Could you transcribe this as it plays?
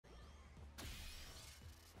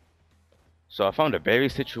So I found a very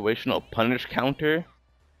situational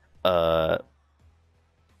uh,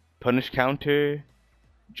 punish counter,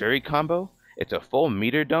 jury combo. It's a full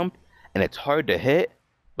meter dump, and it's hard to hit,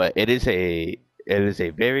 but it is a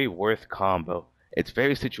very worth combo. It's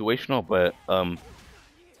very situational, but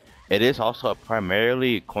it is also a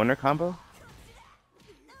primarily corner combo.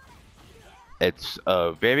 It's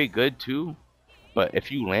very good too, but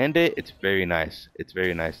if you land it, it's very nice. It's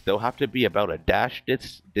very nice. They'll have to be about a dash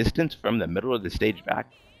distance from the middle of the stage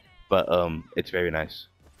back, but it's very nice.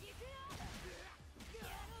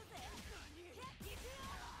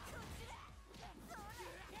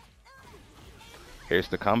 Here's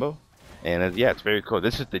the combo, and yeah, it's very cool.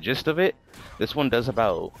 This is the gist of it. This one does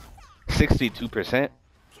about 62%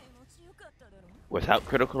 without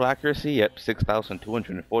critical accuracy. Yep,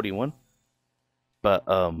 6,241. But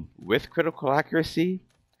with critical accuracy,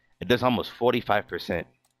 it does almost 45%.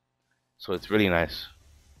 So it's really nice.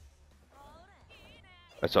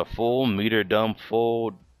 It's a full meter dump,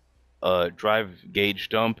 full drive gauge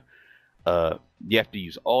dump. You have to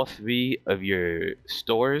use all three of your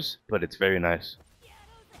stores, but it's very nice.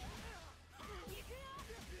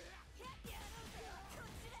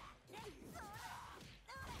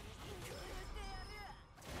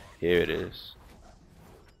 Here it is.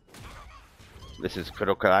 This is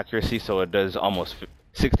critical accuracy, so it does almost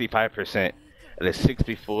 65%. It is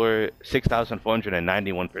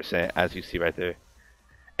 6,491%, as you see right there.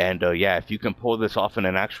 And yeah, if you can pull this off in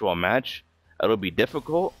an actual match, it'll be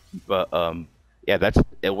difficult, but yeah,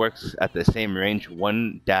 it works at the same range,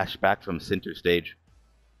 one dash back from center stage.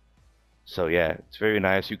 So yeah, it's very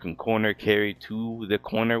nice. You can corner carry to the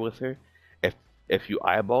corner with her. If if you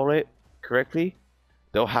eyeball it correctly,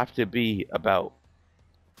 they'll have to be about,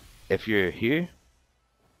 if you're here,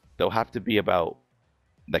 they'll have to be about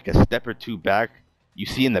like a step or two back. You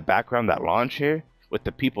see in the background that launch here with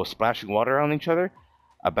the people splashing water on each other,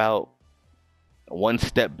 about one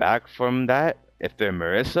step back from that if they're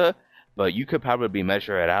Marissa, but you could probably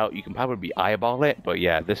measure it out. You can probably eyeball it, but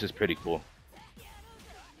yeah, this is pretty cool.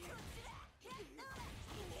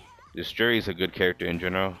 This Jury is a good character in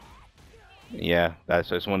general. Yeah, I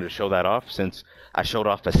just wanted to show that off since I showed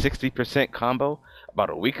off a 60% combo about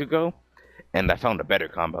a week ago, and I found a better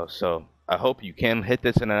combo. So I hope you can hit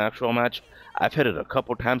this in an actual match. I've hit it a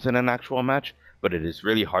couple times in an actual match, but it is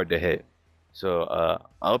really hard to hit. So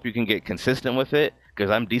I hope you can get consistent with it because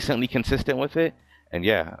I'm decently consistent with it. And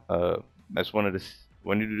yeah, I just wanted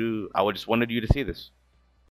to I just wanted you to see this.